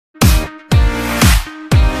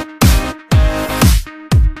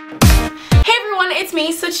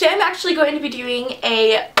Me. So today I'm actually going to be doing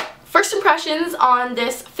a first impressions on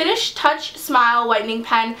this Finish Touch Smile whitening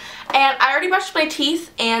pen, and I already brushed my teeth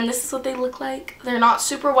and this is what they look like. They're not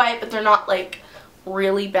super white, but they're not like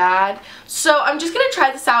really bad. So I'm just going to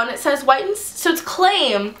try this out, and it says whitens, so its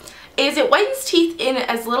claim is it whitens teeth in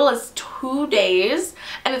as little as 2 days,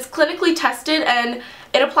 and it's clinically tested, and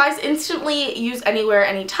it applies instantly, use anywhere,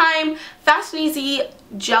 anytime, fast and easy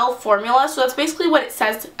gel formula. So that's basically what it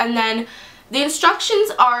says. And then the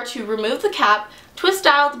instructions are to remove the cap, twist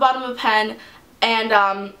dial at the bottom of the pen,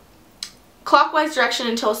 and clockwise direction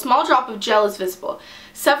until a small drop of gel is visible.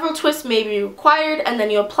 Several twists may be required, and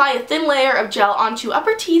then you apply a thin layer of gel onto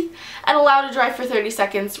upper teeth and allow to dry for 30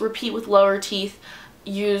 seconds. Repeat with lower teeth.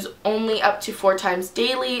 Use only up to 4 times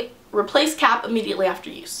daily. Replace cap immediately after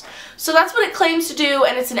use. So that's what it claims to do,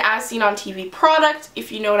 and it's an as seen on TV product,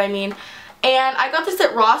 if you know what I mean. And I got this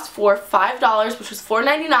at Ross for $5, which was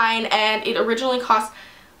 $4.99, and it originally cost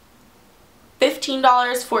 $15,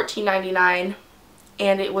 $14.99,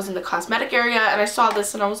 and it was in the cosmetic area. And I saw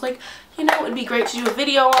this and I was like, you know, it'd be great to do a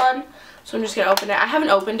video on, so I'm just gonna open it. I haven't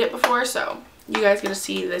opened it before, so you guys get to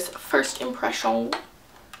see this first impression.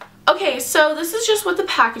 Okay, so this is just what the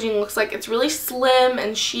packaging looks like. It's really slim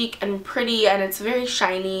and chic and pretty, and it's very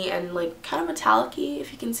shiny and like kind of metallic-y,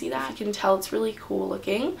 if you can see that. You can tell it's really cool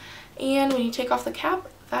looking. And when you take off the cap,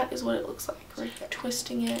 that is what it looks like right there.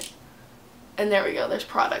 Twisting it, and there we go. There's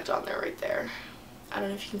product on there right there. I don't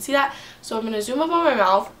know if you can see that. So I'm going to zoom up on my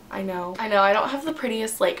mouth. I know I don't have the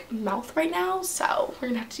prettiest like mouth right now, so we're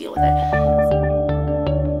going to have to deal with it.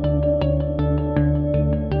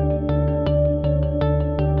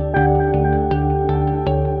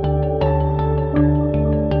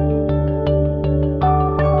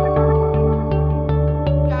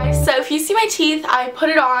 You see my teeth, I put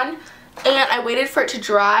it on and I waited for it to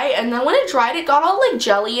dry, and then when it dried it got all like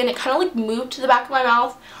jelly and it kind of like moved to the back of my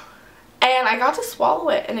mouth, and I got to swallow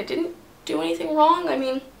it and it didn't do anything wrong. I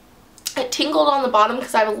mean, it tingled on the bottom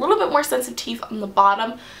because I have a little bit more sensitive teeth on the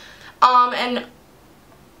bottom, and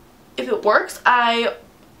if it works, I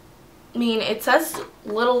mean it says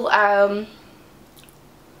little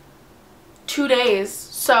 2 days,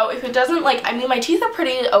 so if it doesn't, like, I mean my teeth are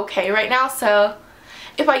pretty okay right now, so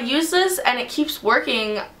if I use this and it keeps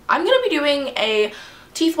working, I'm going to be doing a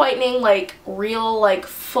teeth whitening, like real, like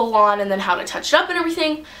full on, and then how to touch it up and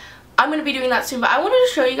everything. I'm going to be doing that soon, but I wanted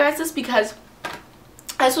to show you guys this because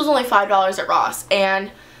this was only $5 at Ross,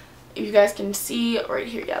 and if you guys can see right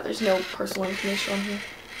here, yeah, there's no personal information on here.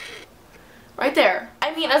 Right there.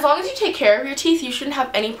 I mean, as long as you take care of your teeth, you shouldn't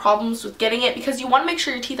have any problems with getting it, because you want to make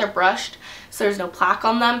sure your teeth are brushed so there's no plaque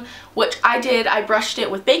on them, which I did. I brushed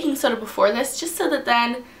it with baking soda before this, just so that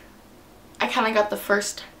then I kind of got the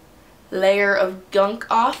first layer of gunk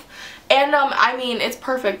off. And I mean, it's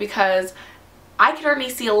perfect because I can already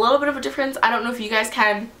see a little bit of a difference. I don't know if you guys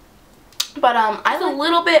can, but I have a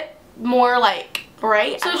little bit more like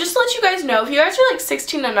bright. So just to let you guys know, if you guys are like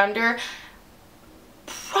 16 and under,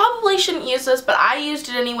 probably shouldn't use this, but I used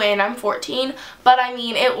it anyway and I'm 14. But I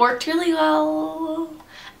mean, it worked really well,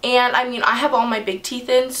 and I mean I have all my big teeth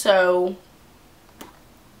in, so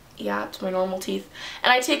yeah, it's my normal teeth,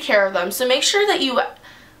 and I take care of them. So make sure that you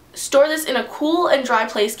store this in a cool and dry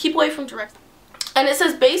place. Keep away from direct. And it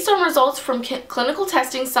says, based on results from clinical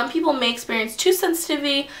testing, some people may experience tooth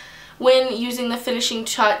sensitivity when using the Finishing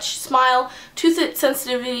Touch Smile. Tooth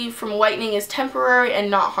sensitivity from whitening is temporary and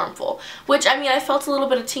not harmful. Which, I mean, I felt a little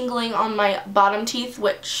bit of tingling on my bottom teeth,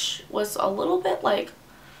 which was a little bit like,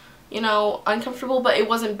 you know, uncomfortable, but it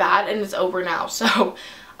wasn't bad, and it's over now. So,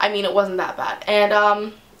 I mean, it wasn't that bad.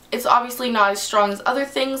 And it's obviously not as strong as other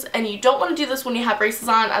things, and you don't want to do this when you have braces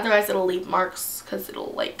on, otherwise it'll leave marks, because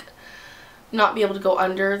it'll like not be able to go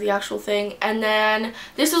under the actual thing. And then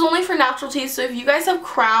this is only for natural teeth, so if you guys have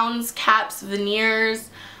crowns, caps, veneers,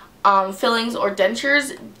 fillings, or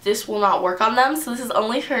dentures, this will not work on them. So this is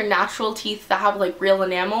only for natural teeth that have like real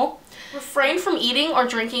enamel. Refrain from eating or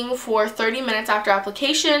drinking for 30 minutes after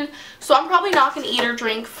application. So I'm probably not going to eat or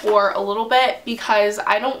drink for a little bit because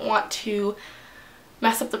I don't want to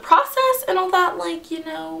mess up the process and all that, like, you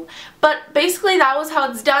know. But basically that was how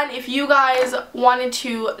it's done. If you guys wanted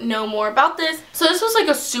to know more about this, so this was like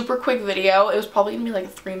a super quick video. It was probably gonna be like a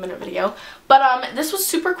 3-minute video, but this was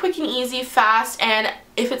super quick and easy, fast, and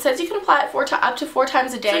if it says you can apply it up to 4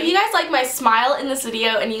 times a day. So if you guys like my smile in this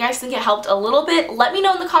video and you guys think it helped a little bit, let me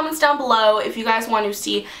know in the comments down below if you guys want to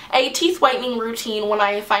see a teeth whitening routine when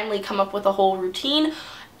I finally come up with a whole routine,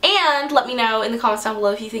 and let me know in the comments down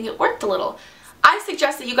below if you think it worked a little. I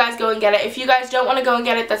suggest that you guys go and get it. If you guys don't want to go and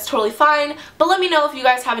get it, that's totally fine. But let me know if you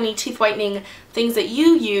guys have any teeth whitening things that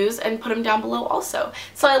you use and put them down below also.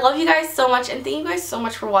 So I love you guys so much and thank you guys so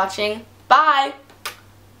much for watching. Bye!